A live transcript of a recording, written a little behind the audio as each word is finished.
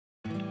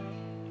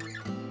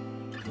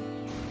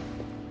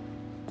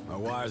A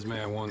wise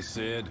man once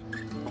said,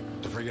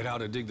 to forget how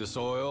to dig the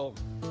soil,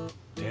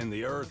 tend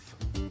the earth,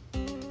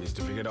 is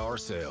to forget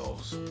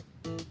ourselves.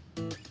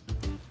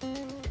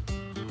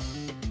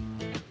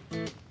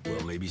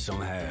 Well, maybe some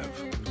have,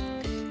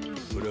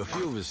 but a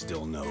few of us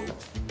still know.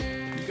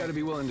 You gotta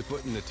be willing to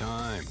put in the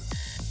time,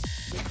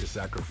 make the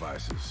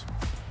sacrifices,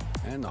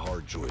 and the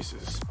hard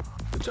choices.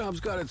 The job's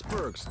got its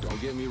perks,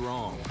 don't get me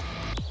wrong.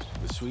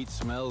 The sweet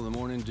smell of the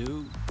morning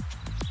dew,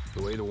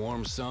 the way the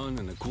warm sun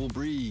and the cool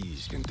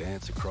breeze can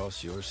dance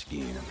across your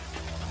skin.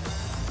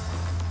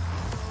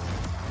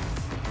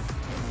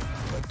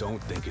 But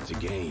don't think it's a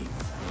game.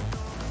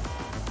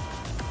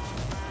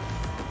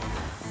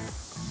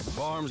 The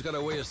farm's got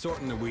a way of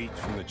sorting the wheat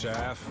from the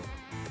chaff.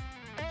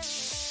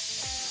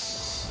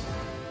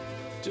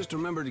 Just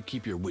remember to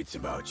keep your wits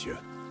about you.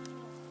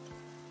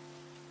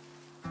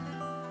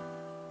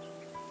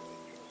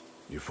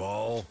 You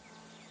fall,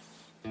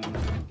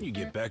 you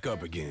get back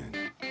up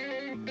again.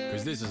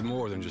 Because this is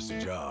more than just a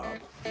job.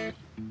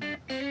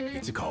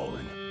 It's a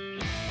calling.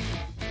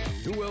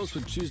 Who else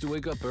would choose to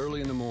wake up early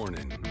in the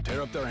morning,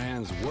 tear up their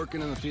hands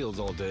working in the fields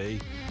all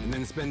day, and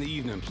then spend the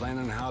evening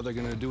planning how they're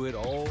gonna do it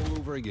all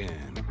over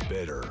again,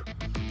 better,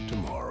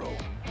 tomorrow?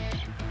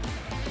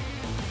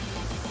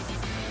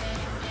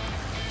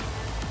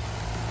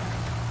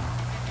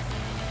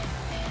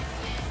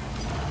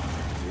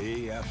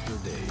 Day after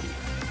day.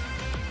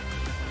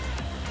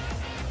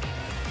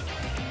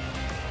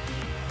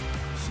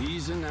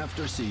 Season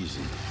after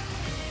season.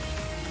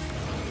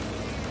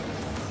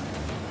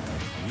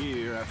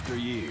 Year after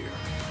year.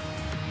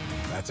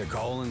 That's a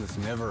calling that's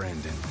never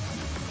ending.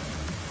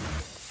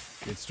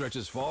 It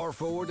stretches far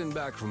forward and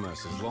back from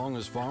us as long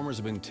as farmers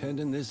have been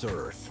tending this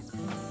earth.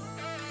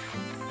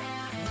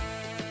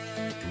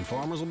 And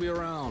farmers will be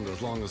around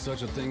as long as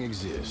such a thing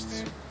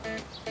exists.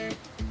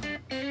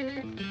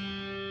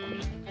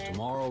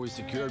 Tomorrow is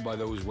secured by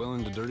those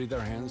willing to dirty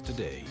their hands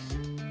today.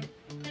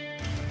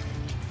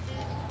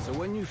 So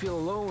when you feel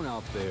alone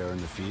out there in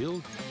the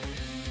field,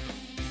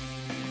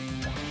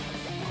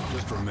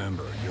 just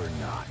remember, you're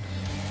not.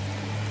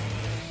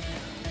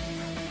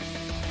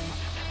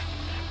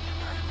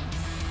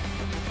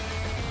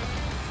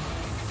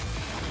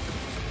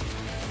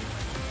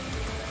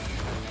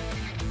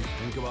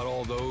 Think about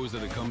all those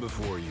that have come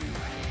before you.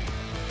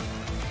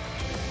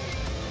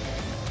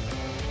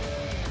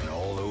 And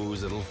all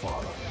those that'll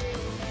follow.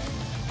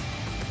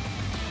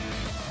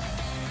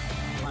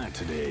 Plant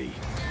today.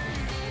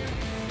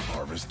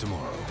 Harvest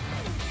tomorrow.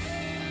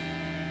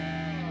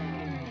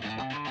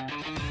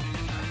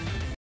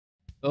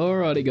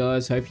 Alrighty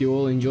guys, hope you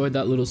all enjoyed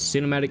that little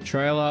cinematic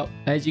trailer.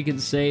 As you can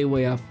see,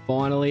 we are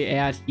finally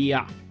out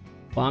here.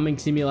 Farming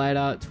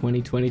Simulator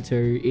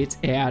 2022, it's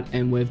out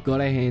and we've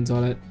got our hands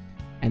on it.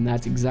 And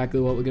that's exactly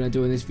what we're going to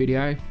do in this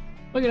video.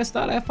 We're going to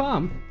start our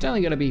farm. It's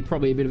only going to be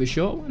probably a bit of a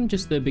short one,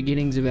 just the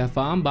beginnings of our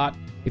farm. But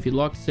if you'd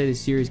like to see this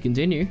series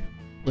continue,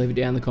 leave it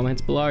down in the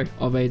comments below.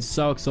 I've been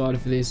so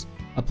excited for this.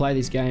 I play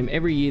this game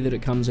every year that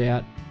it comes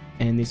out,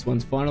 and this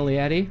one's finally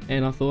out here,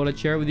 and I thought I'd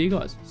share it with you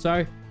guys.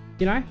 So,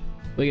 you know,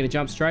 we're gonna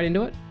jump straight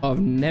into it.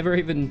 I've never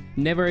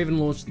even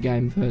launched the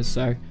game first,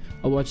 so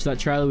I watched that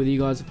trailer with you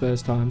guys the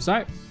first time.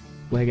 So,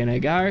 we're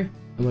gonna go,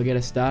 and we're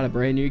gonna start a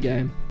brand new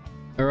game.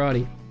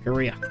 Alrighty,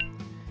 career.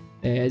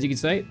 As you can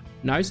see,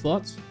 no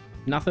slots,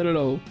 nothing at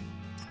all.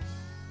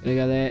 Gonna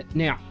go there.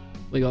 Now,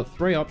 we got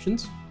 3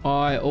 options.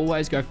 I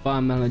always go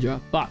farm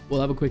manager, but we'll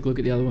have a quick look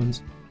at the other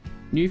ones.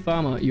 New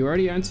farmer, you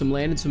already own some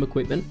land and some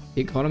equipment.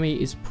 The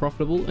economy is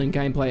profitable and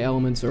gameplay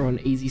elements are on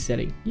easy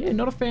setting. Yeah,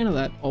 not a fan of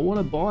that. I want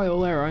to buy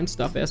all our own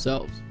stuff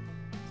ourselves.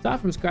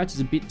 Start from scratch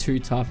is a bit too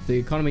tough. The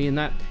economy in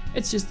that,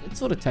 it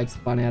sort of takes the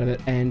fun out of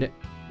it, and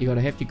you got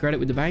a hefty credit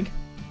with the bank.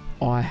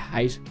 I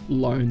hate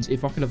loans.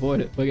 If I can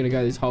avoid it, we're going to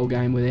go this whole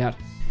game without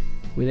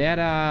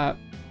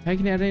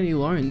taking out any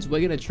loans. We're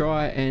going to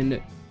try and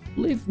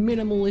live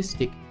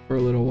minimalistic for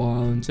a little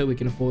while until we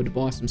can afford to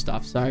buy some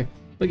stuff. So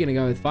we're going to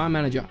go with farm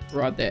manager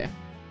right there.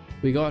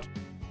 We got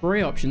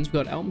 3 options.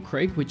 We got Elm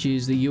Creek, which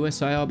is the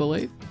USA, I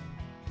believe.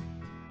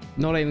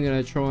 Not even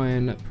going to try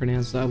and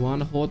pronounce that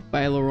one. Hort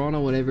Baileron or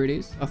whatever it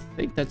is. I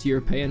think that's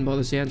European by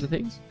the sounds of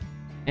things.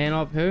 And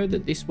I've heard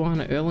that this one,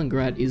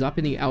 Erlengrad, is up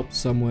in the Alps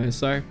somewhere.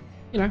 So,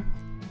 you know,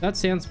 that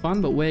sounds fun,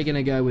 but we're going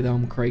to go with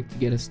Elm Creek to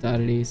get us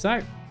started here.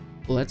 So,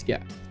 let's go.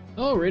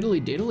 Oh, riddly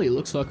diddly.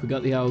 Looks like we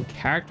got the old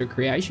character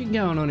creation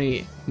going on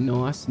here.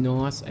 Nice,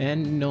 nice,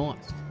 and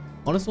nice.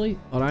 Honestly,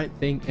 I don't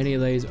think any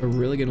of these are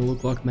really going to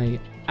look like me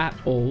at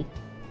all.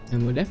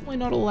 And we're definitely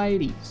not a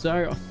lady.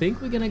 So I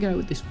think we're going to go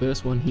with this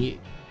first one here.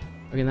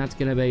 I reckon that's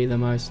going to be the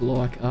most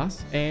like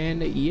us.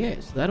 And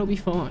yes, that'll be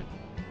fine.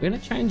 We're going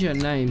to change our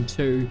name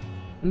too.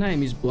 The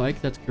name is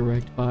Blake, that's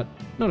correct, but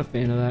not a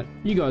fan of that.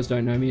 You guys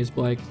don't know me as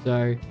Blake,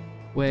 so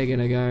we're going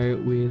to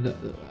go with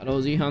an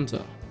Aussie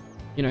Hunter.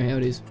 You know how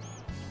it is.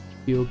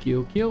 Kill,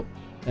 kill, kill.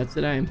 That's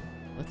the name.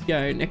 Let's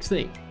go. Next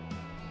thing.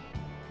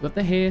 Got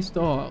the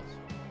hairstyles.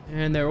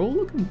 And they're all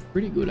looking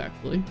pretty good,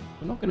 actually.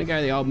 I'm not going to go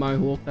the old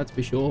Mohawk, that's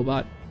for sure,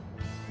 but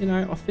you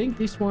know, I think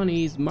this one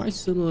is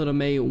most similar to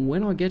me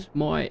when I get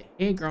my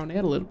hair grown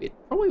out a little bit.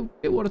 Probably probably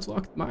a bit what it's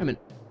like at the moment.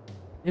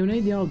 Now we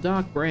need the old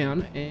dark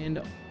brown,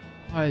 and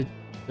I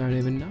don't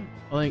even know.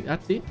 I think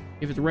that's it.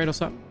 If it's red or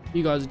something,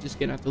 you guys are just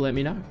gonna have to let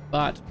me know.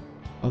 But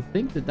I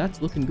think that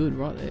that's looking good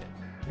right there.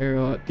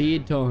 Alright,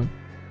 beard time.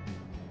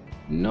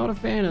 Not a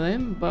fan of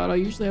them, but I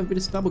usually have a bit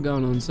of stubble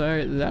going on,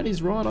 so that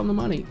is right on the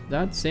money.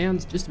 That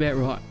sounds just about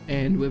right.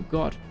 And we've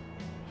got...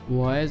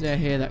 Why is our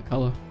hair that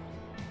color?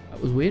 That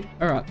was weird.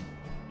 Alright.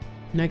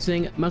 Next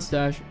thing,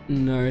 mustache.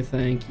 No,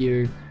 thank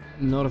you.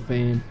 Not a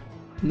fan.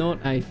 Not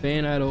a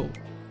fan at all.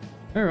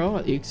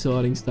 Alright, the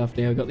exciting stuff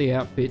now. We've got the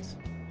outfits.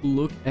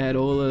 Look at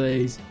all of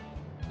these.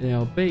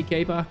 Our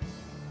beekeeper.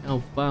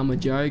 Our Farmer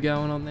Joe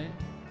going on there.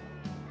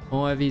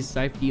 Ivy's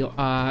safety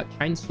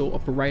chainsaw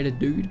operator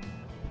dude.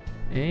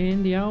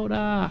 And the old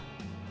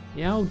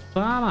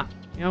farmer.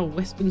 The old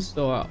Western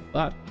style.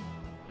 But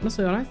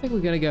honestly, I don't think we're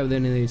going to go with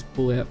any of these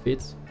full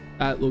outfits.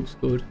 That looks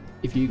good.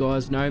 If you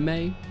guys know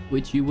me,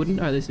 which you wouldn't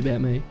know this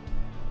about me,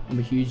 I'm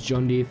a huge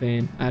John Deere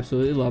fan. I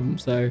absolutely love them.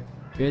 So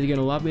you're either going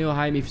to love me or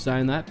hate me for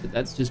saying that, but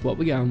that's just what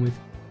we're going with.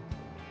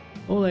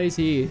 All these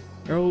here,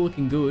 they're all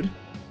looking good.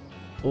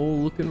 All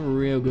looking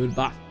real good,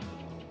 but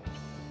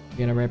we're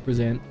going to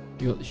represent.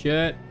 We got the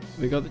shirt,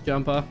 we got the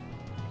jumper.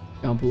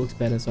 Jumper looks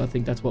better, so I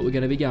think that's what we're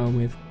going to be going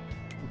with.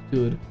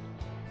 Good.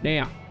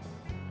 Now,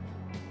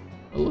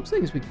 it looks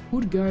like we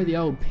could go the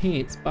old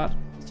pants, but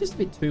it's just a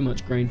bit too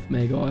much green for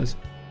me, guys.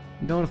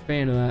 I'm not a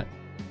fan of that,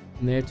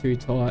 and they're too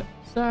tight.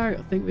 So I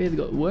think we either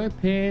got work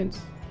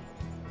pants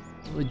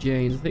or the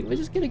jeans. I think we're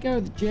just going to go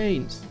with the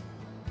jeans.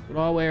 What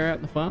I wear out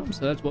in the farm,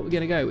 so that's what we're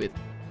going to go with.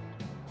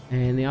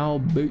 And the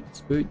old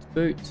boots.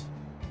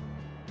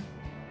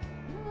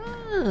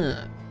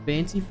 Ah,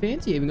 fancy.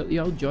 Even got the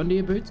old John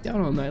Deere boots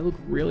going on. They look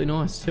really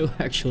nice too,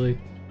 actually.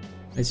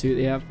 They suit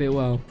the outfit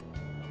well.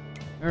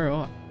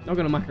 Alright, not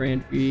going to muck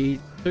around for you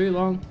too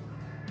long.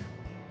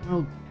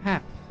 Oh,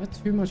 cap. Is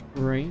that too much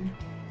green?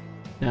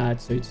 Nah,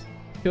 it suits.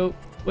 Cool.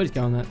 We're just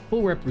going that.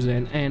 Full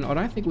represent. And I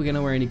don't think we're going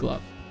to wear any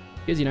gloves.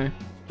 Because, you know,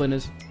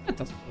 splinters. That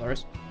doesn't bother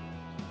us.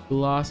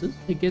 Glasses.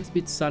 It gets a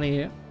bit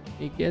sunny out.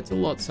 It gets a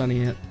lot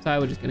sunny out. So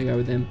we're just going to go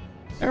with them.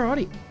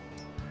 Alrighty.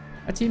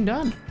 That's him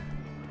done.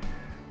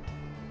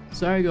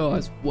 So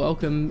guys,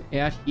 welcome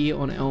out here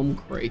on Elm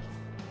Creek.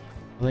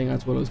 I think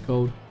that's what it was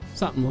called.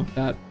 Something like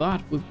that.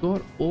 But we've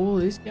got all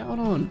this going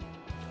on.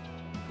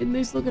 Isn't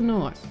this looking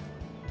nice?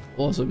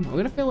 Awesome. I'm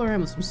going to fiddle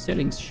around with some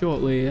settings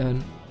shortly,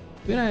 and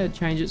we're going to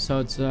change it so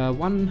it's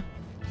one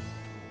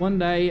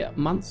day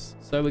months.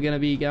 So we're going to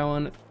be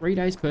going 3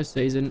 days per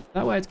season.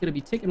 That way it's going to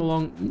be ticking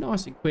along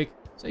nice and quick.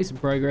 See some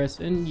progress,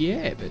 and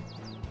yeah, but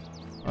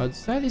I'd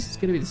say this is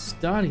going to be the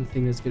starting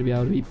thing that's going to be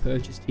able to be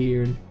purchased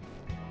here. And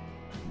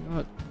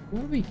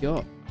what have we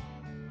got?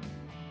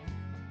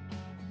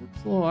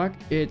 Looks like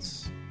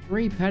it's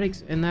 3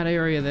 paddocks in that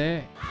area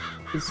there.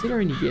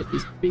 Considering you get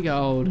this big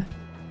old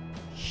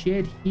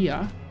shed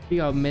here, big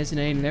old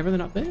mezzanine and everything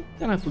up there,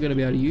 don't know if we're going to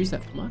be able to use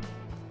that for much.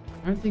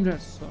 I don't think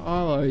that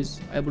silo's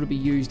able to be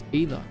used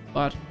either,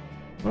 but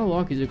what I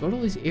like is I've got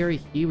all this area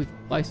here we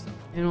can place them,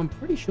 and I'm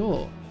pretty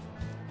sure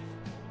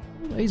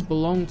all these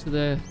belong to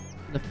the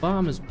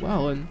farm as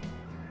well, and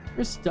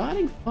for a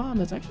starting farm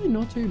that's actually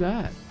not too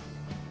bad.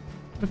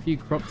 Got a few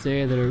crops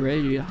there that are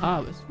ready to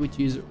harvest, which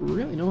is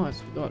really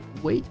nice. We got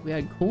wheat, we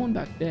had corn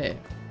back there,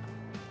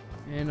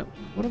 and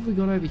what have we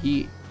got over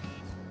here?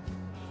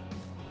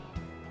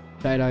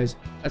 Potatoes.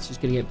 That's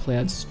just going to get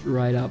plowed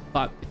straight up,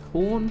 but the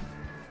corn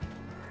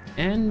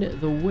and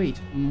the wheat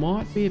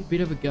might be a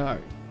bit of a go.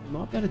 We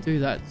might be able to do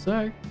that,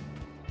 so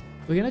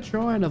we're going to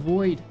try and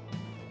avoid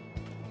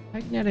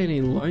taking out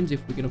any loans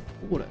if we can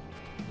afford it.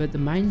 But the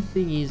main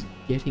thing is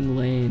getting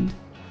land.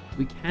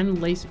 We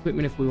can lease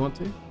equipment if we want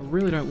to. I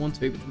really don't want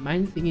to, but the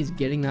main thing is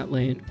getting that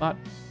land. But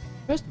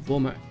first and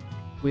foremost,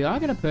 we are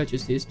going to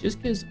purchase this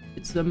just because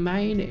it's the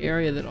main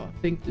area that I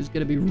think is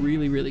going to be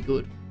really, really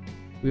good.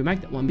 If we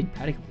make that one big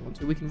paddock if we want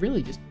to, we can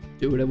really just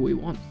do whatever we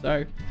want.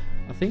 So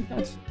I think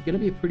that's going to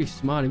be a pretty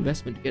smart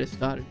investment to get us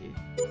started here.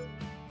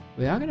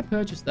 We are going to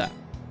purchase that.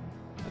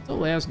 That's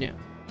all ours now.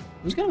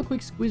 I'm just going to have a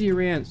quick squizzy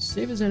around,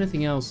 see if there's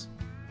anything else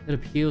that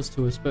appeals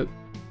to us, but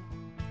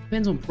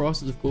depends on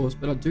prices, of course.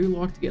 But I do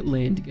like to get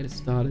land to get us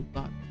started.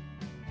 But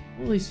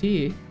all this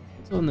here,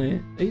 what's on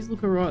there? These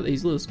look alright,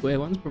 these little square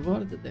ones,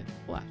 provided that they're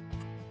flat.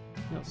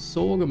 Got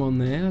sorghum on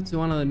there. That's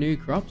one of the new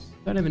crops.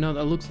 Don't even know what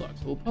that looks like,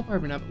 so we'll pop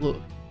over and have a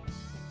look.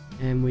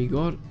 And we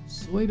got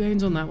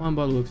soybeans on that one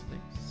by the looks of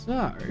things.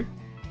 So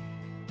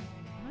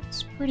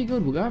that's pretty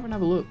good. We'll go over and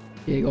have a look.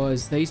 Yeah,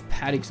 guys, these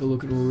paddocks are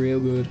looking real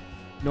good,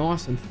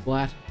 nice and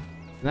flat.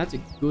 And that's a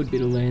good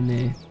bit of land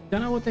there.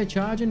 Don't know what they're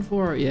charging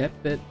for it yet,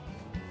 but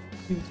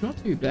it's not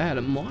too bad.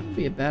 It might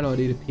be a bad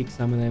idea to pick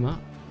some of them up.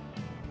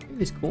 Look at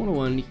this corner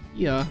one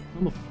here,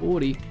 number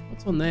 40.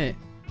 What's on there?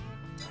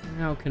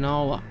 Now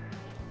canola.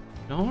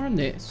 Canola on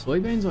there.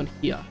 Soybeans on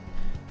here.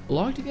 I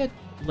like to get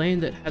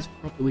land that has a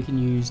crop that we can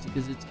use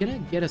because it's going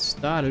to get us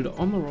started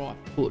on the right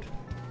foot.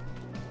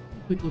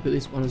 Quick look at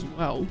this one as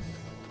well.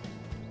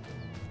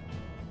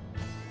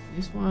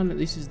 This one,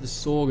 this is the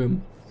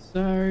sorghum.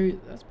 So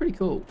that's pretty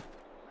cool.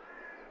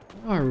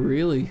 I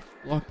really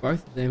like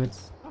both of them.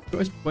 It's a tough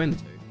choice between the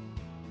two.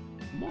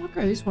 I might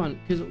go this one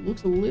because it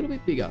looks a little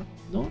bit bigger.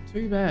 Not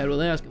too bad. Well,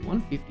 they're asking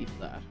 150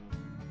 for that.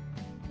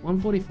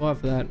 145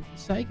 for that. For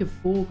the sake of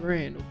 4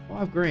 grand or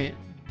 5 grand,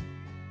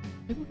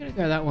 I think we're going to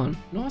go that one.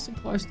 Nice and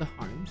close to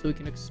home so we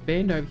can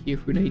expand over here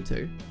if we need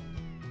to.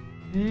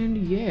 And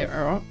yeah,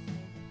 alright.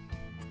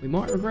 We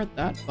might regret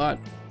that, but,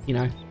 you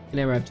know, you can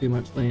never have too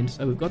much land.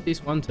 So we've got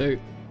this one too.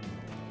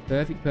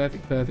 Perfect,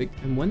 perfect, perfect.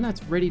 And when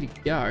that's ready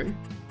to go,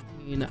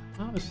 in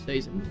harvest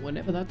season,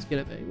 whenever that's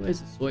going to be,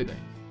 where's the soybean?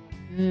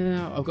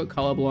 Yeah, I've got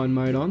colorblind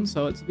mode on,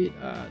 so it's a bit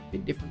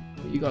different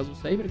from what you guys will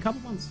see, but a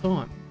couple months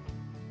time,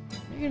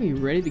 they're going to be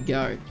ready to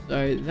go.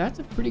 So that's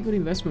a pretty good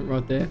investment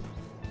right there.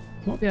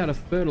 Might be able to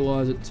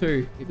fertilize it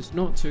too, if it's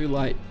not too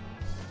late.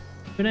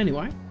 But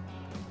anyway,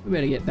 we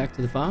better get back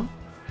to the farm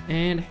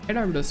and head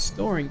over to the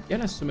store and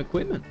get us some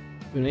equipment.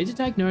 We need to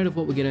take note of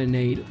what we're going to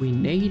need. We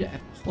need a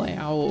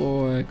plow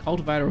or a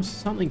cultivator or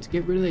something to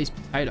get rid of these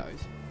potatoes,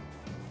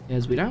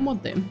 as we don't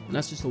want them, and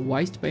that's just a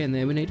waste being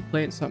there. We need to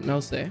plant something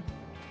else there.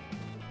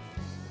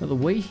 Now the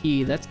wheat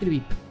here, that's going to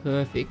be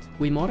perfect.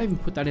 We might even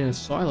put that in a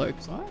silo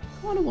because I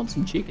kind of want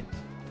some chickens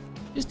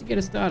just to get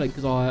us started,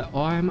 because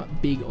I'm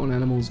big on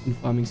animals in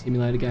farming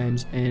simulator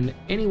games, and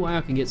any way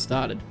I can get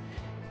started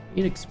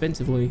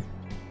inexpensively,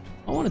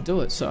 I want to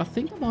do it. So I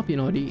think that might be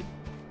an idea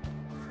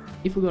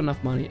if we've got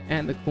enough money.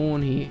 And the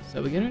corn here,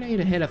 so we're going to need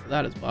a header for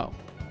that as well.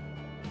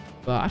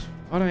 But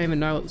I don't even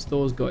know what the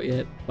store's got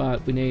yet.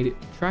 But we need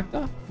a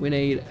tractor, we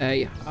need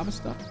a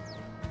harvester,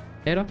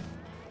 header,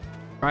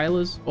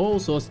 trailers, all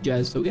sorts of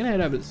jazz. So we're going to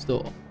head over to the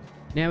store.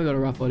 Now we've got a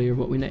rough idea of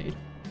what we need,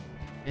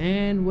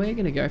 and we're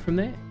going to go from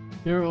there.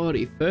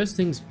 Alrighty, first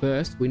things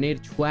first, we need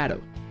a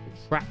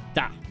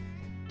tractor.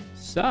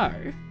 So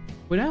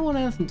we don't want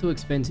anything too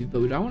expensive,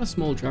 but we don't want a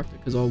small tractor,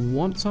 because I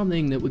want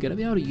something that we're going to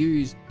be able to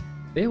use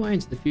fair way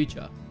into the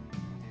future,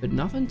 but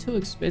nothing too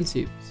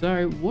expensive.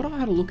 So what I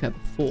had to look at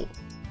before,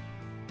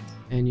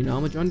 and you know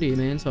I'm a John Deere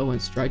man, so I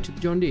went straight to the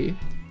John Deere.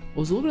 I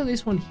was looking at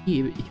this one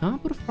here, but you can't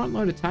put a front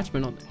load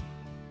attachment on there.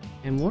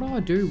 And what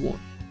I do want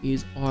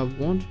is I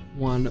want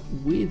one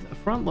with a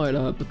front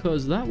loader,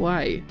 because that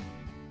way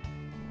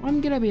I'm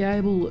going to be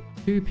able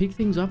to pick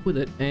things up with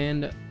it,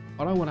 and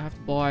I don't want to have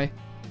to buy a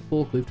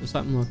forklift or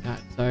something like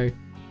that. So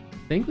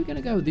I think we're going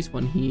to go with this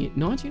one here.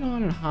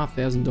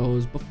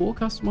 $99,500 before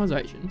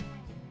customization,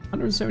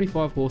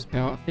 175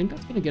 horsepower. I think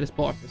that's going to get us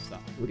by for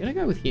stuff. We're going to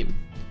go with him.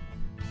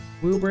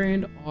 Wheel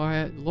brand,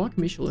 I like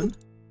Michelin,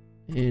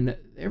 and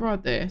they're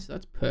right there, so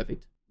that's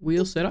perfect.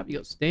 Wheel setup, you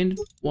got standard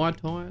wide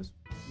tires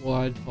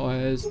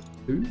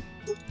 2,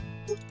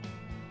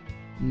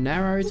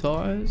 narrow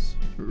tires,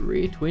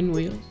 rear twin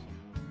wheels.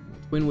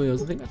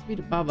 I think that's a bit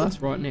above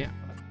us right now,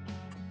 but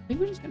I think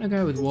we're just going to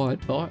go with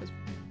wide tires.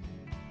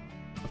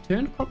 I've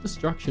turned crop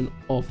destruction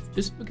off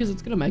just because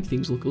it's going to make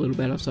things look a little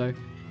better, so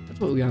that's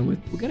what we're going with.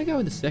 We're going to go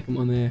with the second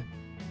one there.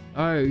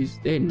 Oh,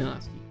 they're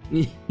nasty.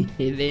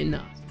 They're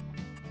nasty.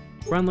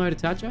 Front load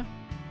attacher.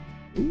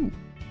 Ooh.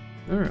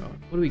 Alright,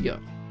 what do we got?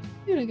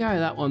 I'm going to go with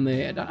that one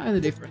there. I don't know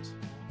the difference,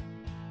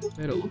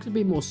 but it looks a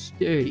bit more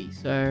sturdy,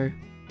 so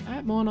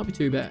that might not be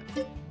too bad.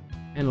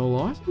 And a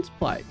license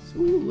plate.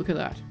 Ooh, look at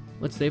that.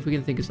 Let's see if we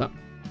can think of something.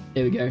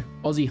 There we go.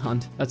 Aussie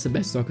Hunt. That's the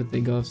best I could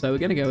think of. So we're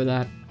going to go with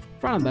that.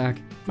 Front and back.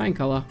 Main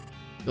colour.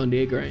 John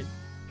Deere green.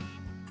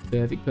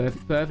 Perfect,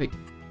 perfect, perfect.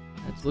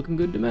 That's looking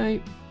good to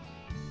me.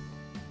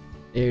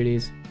 There it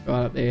is.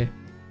 Right up there.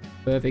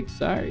 Perfect.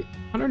 So,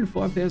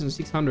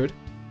 105,600.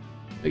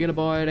 We're going to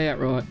buy it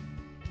outright.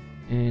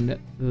 And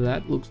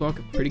that looks like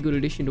a pretty good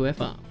addition to our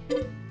farm.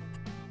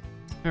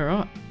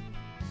 Alright.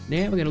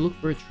 Now we're going to look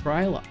for a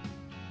trailer.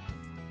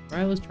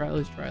 Trailers.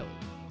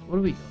 What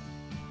do we got?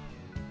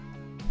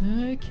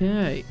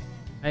 Okay,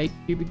 8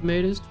 cubic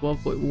meters,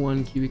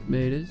 12.1 cubic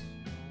meters,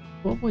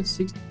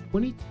 12.6,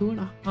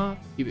 22.5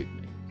 cubic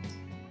meters.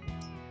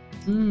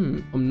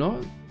 I'm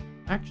not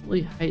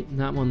actually hating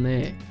that one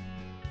there,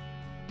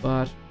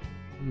 but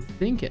I'm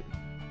thinking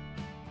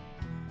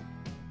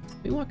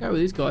we might go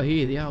with this guy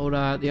here, the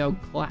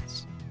old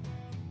class.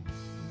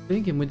 I'm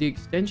thinking with the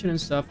extension and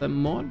stuff, that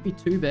might be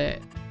too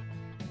bad.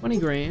 20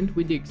 grand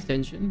with the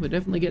extension. We're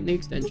definitely getting the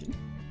extension.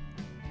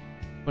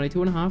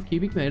 22.5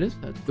 cubic meters.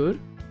 That's good.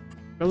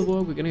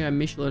 Motherboard, we're going to go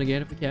Michelin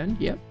again if we can.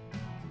 Yep.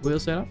 Wheel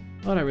setup.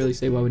 I don't really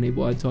see why we need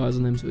wide tires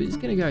on them, so we're just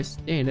going to go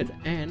standard,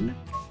 and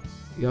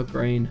we got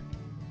green.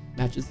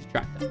 Matches the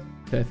tractor.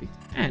 Perfect.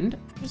 And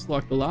just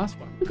like the last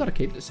one, we've got to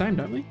keep it the same,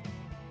 don't we?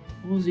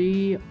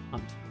 Aussie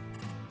Hunt.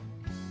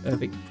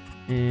 Perfect.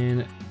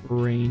 And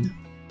green.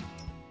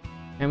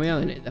 And we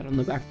only need that on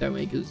the back, don't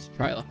we? Because it's a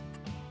trailer.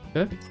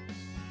 Perfect.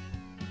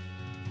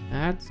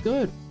 That's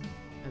good.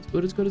 That's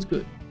good, it's good, it's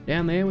good.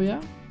 Down there we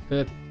are.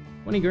 Perfect.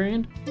 20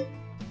 grand.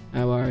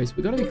 No worries.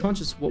 We've got to be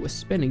conscious of what we're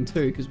spending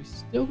too, because we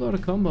still got a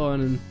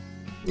combine and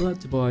we'll have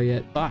to buy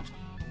yet. But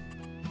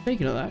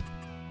speaking of that,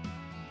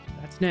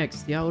 that's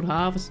next. The old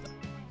harvester.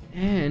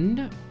 And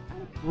I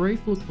had a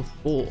brief look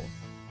before.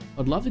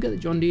 I'd love to get the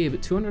John Deere,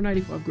 but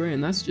 285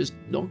 grand, that's just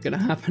not going to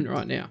happen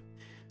right now.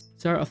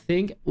 So I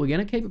think we're going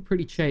to keep it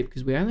pretty cheap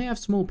because we only have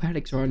small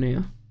paddocks right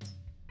now.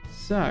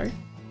 So,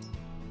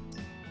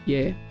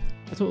 yeah,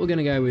 that's what we're going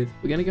to go with.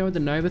 We're going to go with the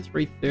Nova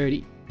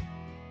 330.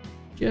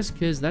 Just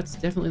because that's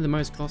definitely the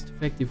most cost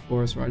effective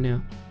for us right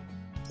now.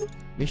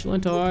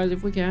 Michelin tires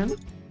if we can.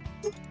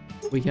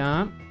 We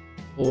can't.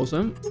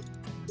 Awesome.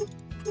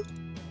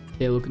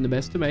 They're looking the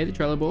best to me, the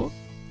trailer board.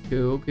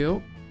 Cool,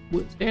 cool.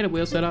 Standard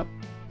wheel setup.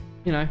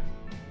 You know,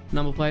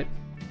 number plate.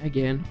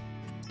 Again.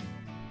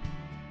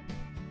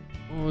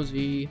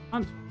 Aussie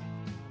Hunt.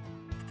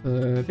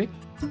 Perfect.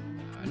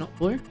 Not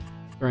blue.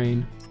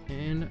 Green.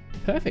 And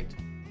perfect.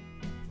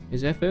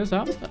 Is our first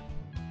harvester.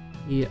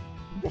 Yeah.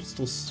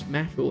 Rostal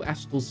Smash or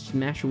Astral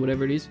Smash or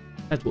whatever it is.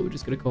 That's what we're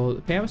just going to call it.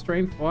 The Power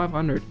Stream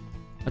 500.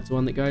 That's the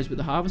one that goes with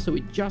the harvester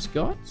we just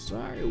got. So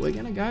we're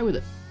going to go with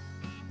it.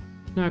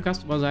 No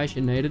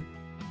customization needed.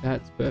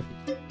 That's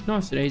perfect.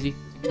 Nice and easy.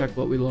 That's exactly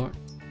what we like.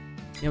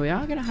 Now we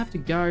are going to have to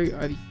go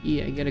over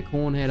here and get a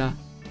corn header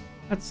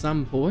at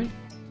some point.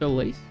 To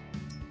lease.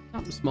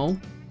 Something small.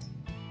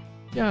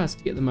 Just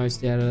to get the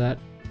most out of that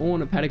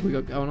corner paddock we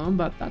got going on.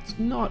 But that's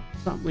not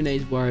something we need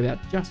to worry about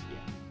just yet.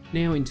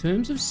 Now, in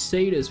terms of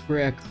seeders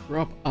for our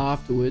crop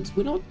afterwards,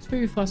 we're not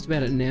too fussed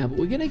about it now, but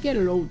we're going to get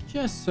it all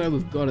just so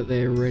we've got it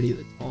there ready at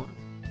the time.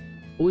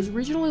 I was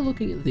originally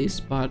looking at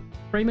this, but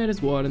 3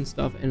 meters wide and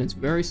stuff, and it's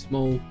very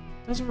small.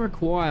 Doesn't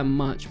require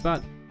much,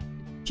 but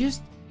it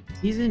just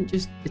isn't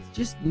it's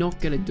just not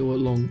going to do it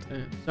long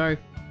term. So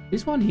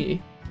this one here,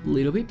 a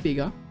little bit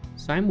bigger,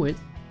 same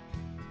width,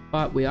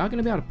 but we are going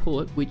to be able to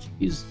pull it, which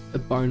is a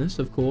bonus,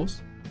 of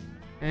course.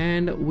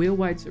 And wheel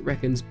weights, it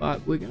reckons, but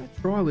we're going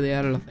to try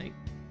without it, I think.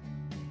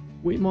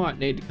 We might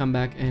need to come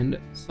back and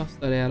suss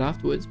that out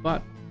afterwards,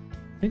 but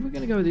I think we're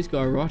going to go with this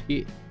guy right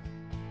here.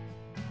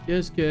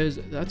 Just because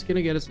that's going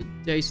to get us a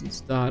decent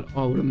start,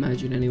 I would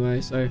imagine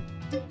anyway. So,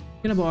 going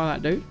to buy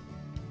that dude.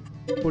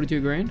 42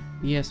 grand.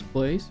 Yes,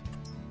 please.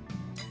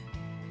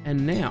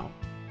 And now,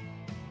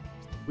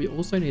 we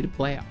also need a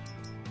plow.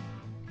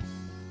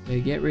 To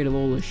get rid of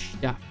all the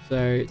stuff. So,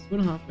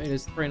 2.5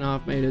 meters,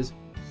 3.5 meters.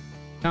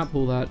 Can't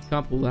pull that,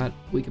 can't pull that.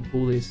 We can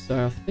pull this.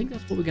 So, I think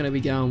that's what we're going to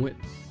be going with.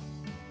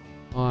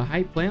 I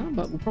hate plowing,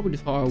 but we'll probably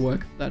just hire a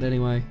worker for that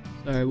anyway.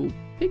 So we'll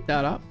pick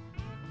that up.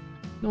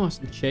 Nice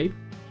and cheap.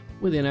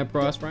 Within our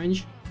price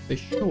range, for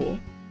sure.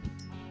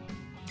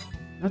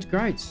 That's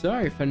great.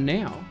 So for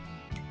now,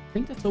 I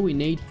think that's all we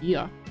need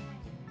here.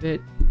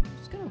 But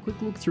just going to have a quick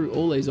look through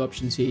all these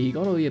options here. You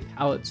got all your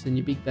pallets and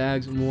your big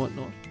bags and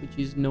whatnot, which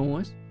is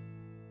nice.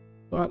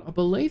 But I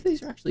believe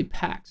these are actually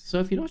packed. So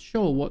if you're not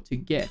sure what to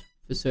get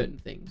for certain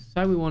things,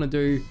 say we want to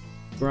do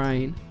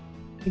grain,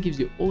 it gives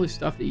you all this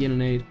stuff that you're going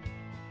to need.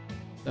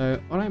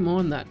 So I don't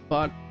mind that,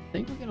 but I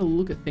think we're going to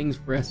look at things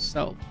for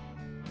ourselves.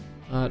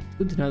 It's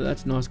good to know that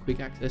that's nice quick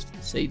access to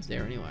the seeds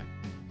there anyway.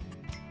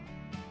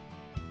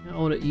 Now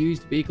on at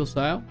used vehicle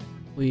sale,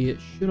 we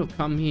should have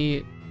come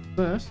here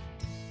first.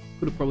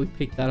 Could have probably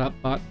picked that up,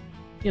 but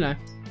you know,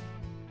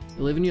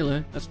 you live and you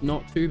learn. That's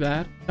not too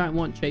bad. Don't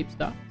want cheap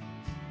stuff.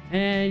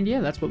 And yeah,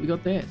 that's what we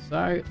got there.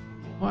 So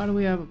why do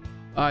we have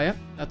oh yep,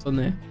 that's on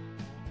there.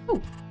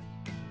 Cool.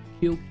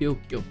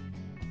 Kill.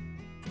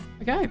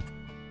 Okay.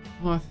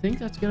 Well, I think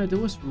that's going to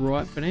do us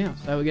right for now.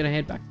 So we're going to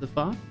head back to the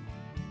farm.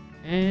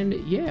 And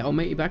yeah, I'll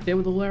meet you back there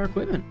with all our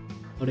equipment.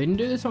 I didn't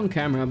do this on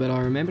camera, but I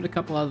remembered a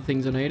couple other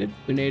things I needed.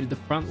 We needed the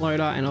front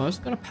loader, and I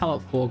also got a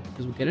pallet fork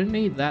because we're going to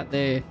need that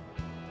there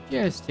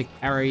just to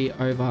carry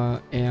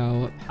over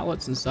our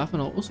pallets and stuff.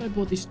 And I also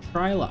bought this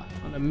trailer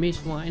on a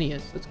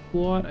miscellaneous. It's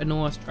quite a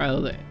nice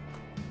trailer there.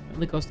 It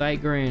only cost 8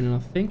 grand, and I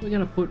think we're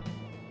going to put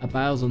our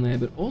bales on there.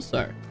 But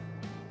also,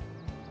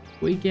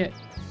 we get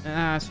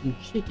some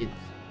chickens.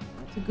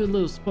 It's a good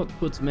little spot to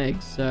put some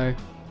eggs, so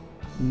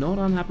not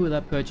unhappy with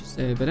that purchase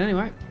there. But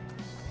anyway,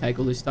 take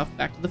all this stuff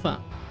back to the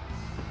farm.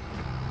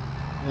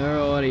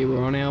 Alrighty,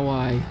 we're on our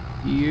way.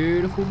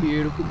 Beautiful.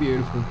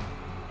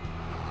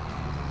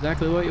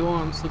 Exactly what you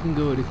want. It's looking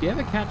good. If you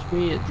ever catch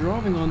me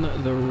driving on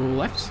the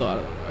left side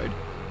of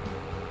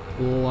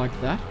the road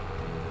like that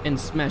and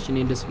smashing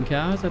into some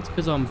cars, that's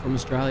because I'm from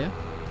Australia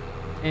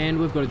and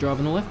we've got to drive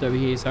on the left over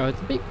here, so it's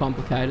a bit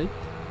complicated,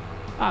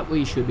 but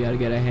we should be able to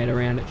get our head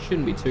around it.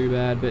 Shouldn't be too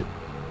bad. But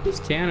this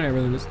town and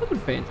everything is looking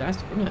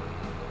fantastic, isn't it?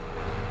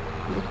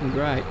 Looking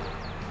great.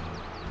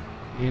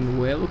 And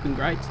we're looking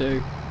great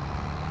too.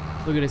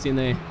 Look at us in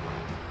there.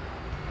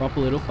 Proper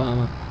little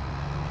farmer.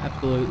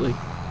 Absolutely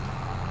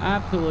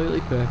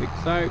perfect.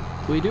 So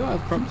we do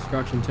have crop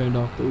destruction turned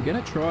off, but we're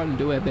going to try and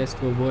do our best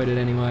to avoid it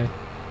anyway,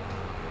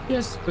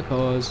 just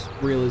because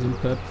realism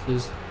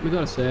purposes. We've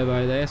got a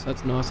servo there, so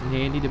that's nice and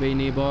handy to be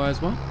nearby as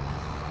well.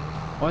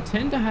 I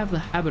tend to have the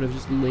habit of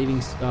just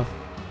leaving stuff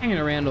hanging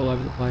around all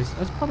over the place.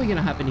 That's probably going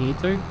to happen here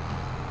too,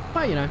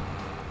 but you know,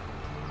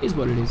 is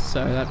what it is,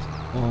 so that's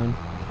fine.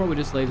 Probably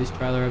just leave this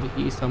trailer over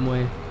here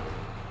somewhere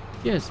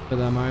just for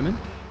the moment.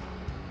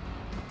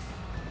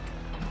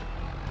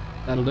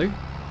 That'll do.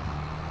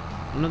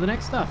 On to the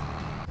next stuff.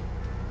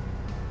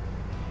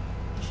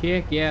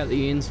 Check out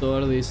the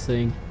inside of this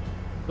thing.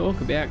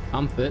 Talk about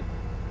comfort.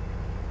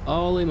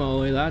 Holy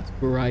moly, that's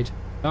great.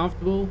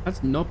 comfortable.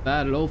 That's not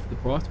bad at all for the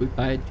price we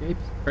paid.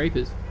 Jeepers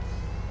creepers.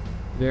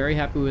 Very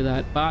happy with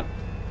that. But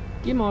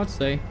you might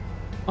see,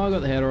 I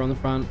got the header on the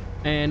front,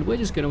 and we're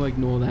just going to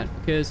ignore that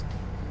because,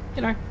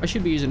 you know, I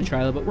should be using a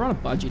trailer, but we're on a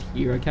budget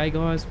here, okay,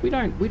 guys? We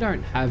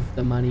don't have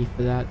the money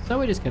for that, so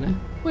we're just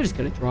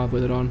gonna drive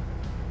with it on.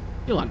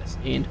 You'll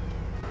understand.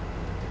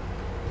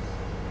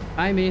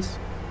 Hey, miss.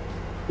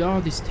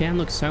 God, this town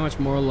looks so much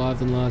more alive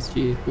than last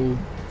year, or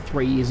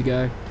 3 years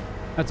ago.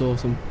 That's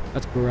awesome.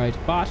 That's great.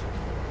 But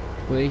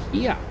we're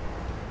here.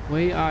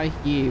 We are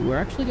here. We're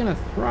actually gonna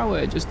throw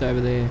it just over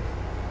there,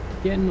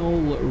 getting all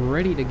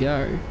ready to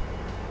go.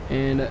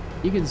 And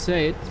you can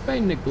see it's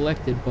been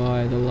neglected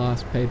by the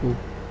last people,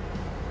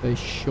 for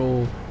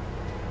sure.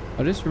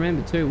 I just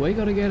remembered too, we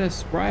got to get a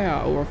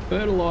sprayer or a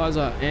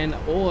fertilizer and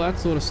all that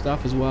sort of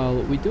stuff as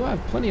well. We do have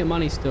plenty of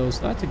money still,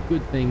 so that's a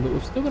good thing, but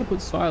we've still got to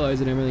put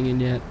silos and everything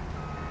in yet,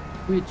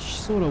 which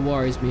sort of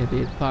worries me a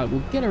bit, but we'll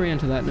get around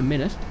to that in a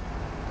minute.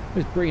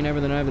 Just bringing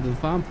everything over to the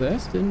farm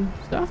first and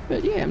stuff,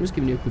 but yeah, I'm just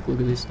giving you a quick look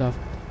at this stuff.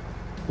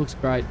 Looks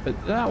great, but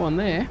that one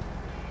there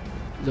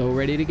is all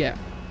ready to go.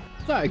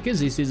 So, because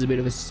this is a bit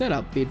of a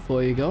setup vid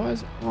for you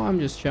guys, I'm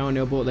just showing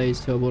you I bought these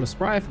two. I bought a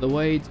sprayer for the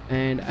weeds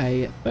and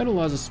a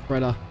fertilizer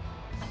spreader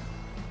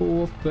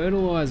for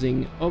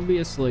fertilizing,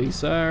 obviously.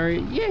 So,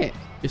 yeah,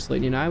 just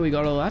letting you know, we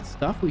got all that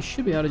stuff. We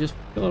should be able to just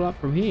fill it up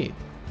from here,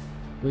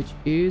 which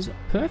is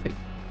perfect.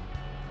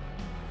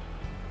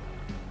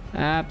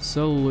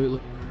 Absolutely.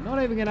 Not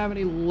even going to have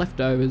any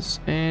leftovers,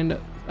 and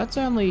that's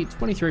only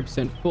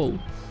 23% full.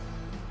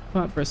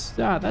 But for a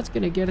start, that's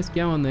going to get us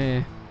going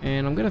there.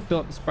 And I'm going to fill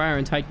up the sprayer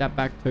and take that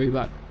back too,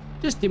 but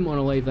just didn't want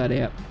to leave that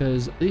out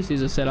because this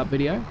is a setup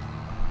video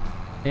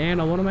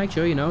and I want to make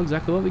sure you know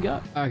exactly what we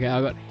got. Okay,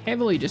 I got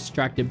heavily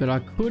distracted, but I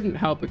couldn't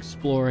help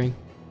exploring.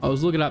 I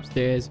was looking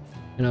upstairs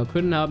and I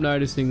couldn't help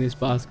noticing this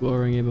basketball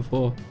ring here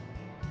before.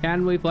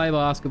 Can we play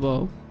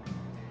basketball?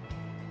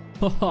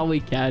 Oh, we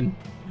can.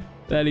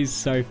 That is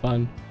so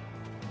fun.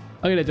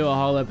 I'm going to do a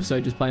whole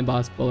episode just playing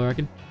basketball, I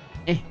reckon.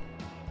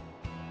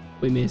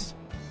 We missed.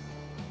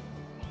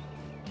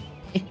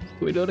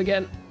 Can we do it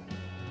again?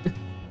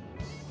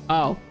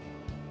 Oh,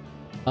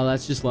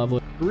 that's just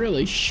lovely.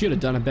 Really should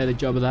have done a better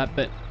job of that,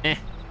 but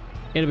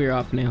it'll be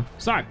right for now.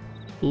 So,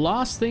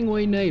 last thing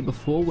we need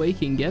before we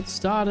can get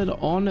started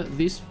on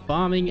this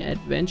farming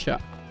adventure.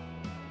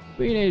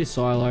 We need a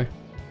silo.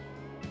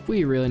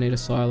 We really need a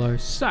silo.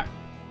 So,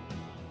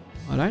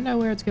 I don't know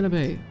where it's going to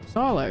be.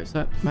 Silos,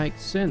 that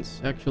makes sense,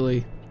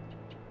 actually.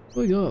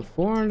 We got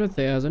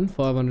 400,000,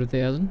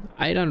 500,000,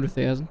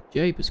 800,000.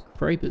 Jeepers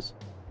creepers.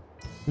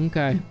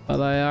 Okay, but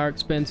they are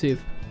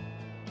expensive.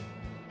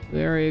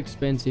 Very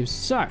expensive.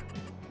 So,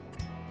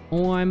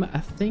 I'm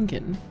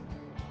thinking,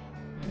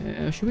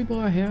 should we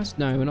buy a house?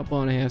 No, we're not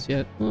buying a house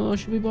yet. Oh,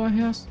 should we buy a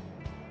house?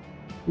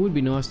 It would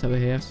be nice to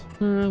have a house.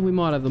 We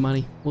might have the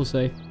money. We'll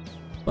see.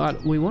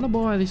 But we want to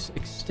buy this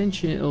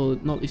extension, or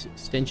not this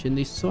extension,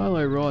 this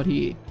silo right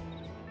here.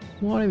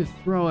 Might even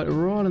throw it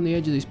right on the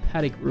edge of this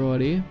paddock right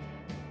here.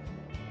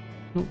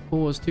 Not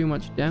cause too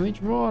much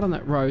damage. Right on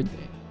that road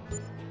there.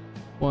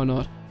 Why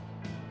not?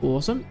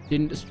 Awesome.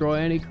 Didn't destroy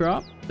any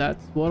crop.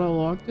 That's what I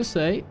like to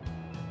see.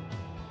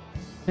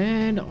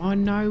 And I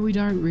know we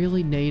don't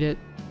really need it,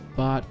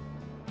 but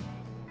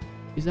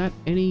is that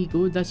any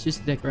good? That's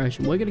just a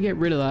decoration. We're going to get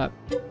rid of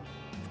that.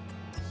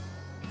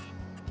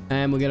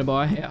 And we're going to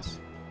buy a house.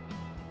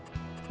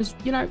 Because,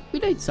 you know, we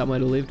need somewhere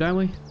to live, don't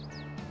we?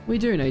 We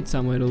do need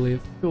somewhere to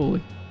live,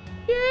 surely.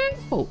 Yeah.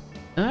 Oh,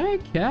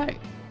 okay.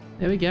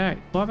 There we go.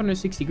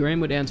 560 grand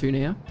we're down to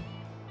now.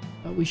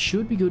 But we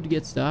should be good to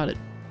get started.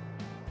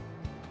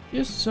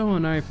 Just so I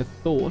know for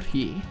thought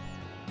here,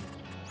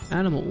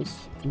 animals,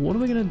 what are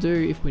we going to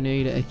do if we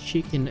need a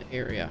chicken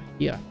area?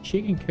 Yeah,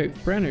 chicken coop,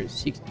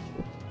 360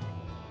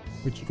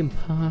 for a chicken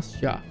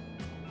pasture.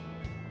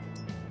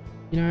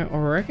 You know, I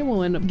reckon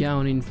we'll end up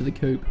going in for the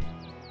coop.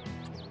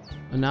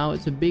 I know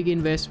it's a big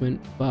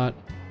investment, but,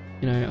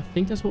 you know, I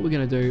think that's what we're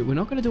going to do. We're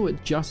not going to do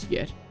it just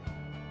yet.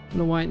 I'm going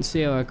to wait and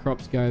see how our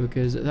crops go,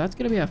 because that's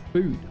going to be our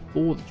food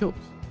for the chooks.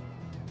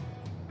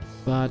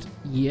 But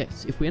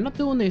yes, if we end up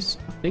doing this,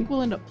 I think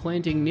we'll end up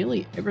planting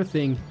nearly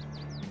everything.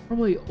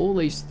 Probably all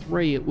these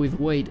three with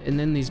wheat, and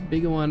then this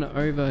bigger one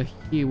over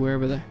here,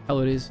 wherever the hell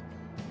it is,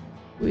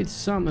 with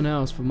something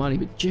else for money.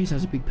 But geez,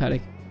 that's a big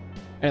paddock.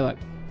 Anyway,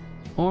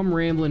 I'm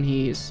rambling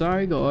here.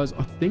 So guys,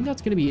 I think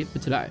that's going to be it for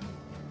today.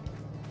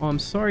 I'm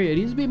sorry, it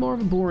is a bit more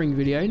of a boring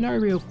video, no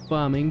real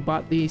farming,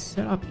 but the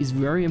setup is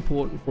very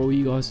important for all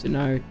you guys to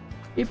know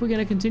if we're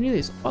going to continue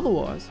this.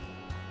 Otherwise,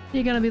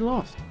 you're going to be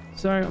lost.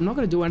 So I'm not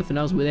going to do anything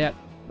else without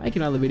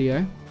making another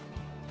video.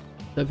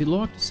 So if you'd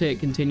like to see it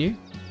continue,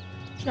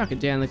 chuck it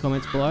down in the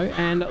comments below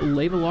and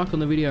leave a like on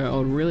the video. I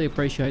would really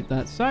appreciate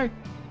that. So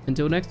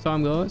until next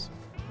time, guys,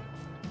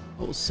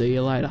 I'll see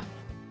you later.